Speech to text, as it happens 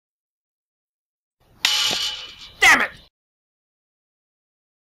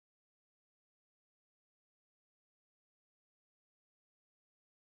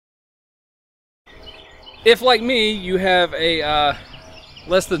If, like me, you have a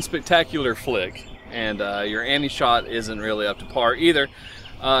less than spectacular flick and your anny shot isn't really up to par either,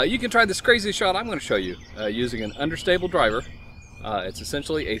 you can try this crazy shot I'm going to show you using an understable driver. It's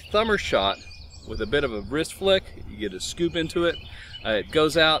essentially a thumber shot with a bit of a wrist flick. You get a scoop into it, it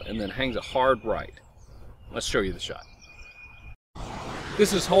goes out and then hangs a hard right. Let's show you the shot.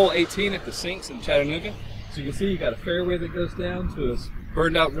 This is hole 18 at the Sinks in Chattanooga. So you can see you got a fairway that goes down to a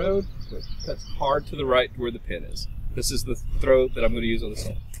burned out road that cuts hard to the right to where the pin is. This is the throw that I'm going to use on this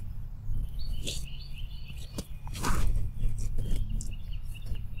hole.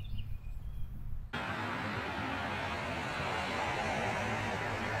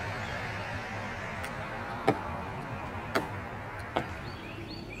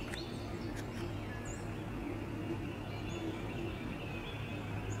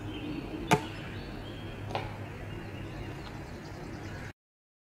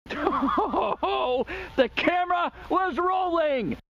 Oh, the camera was rolling!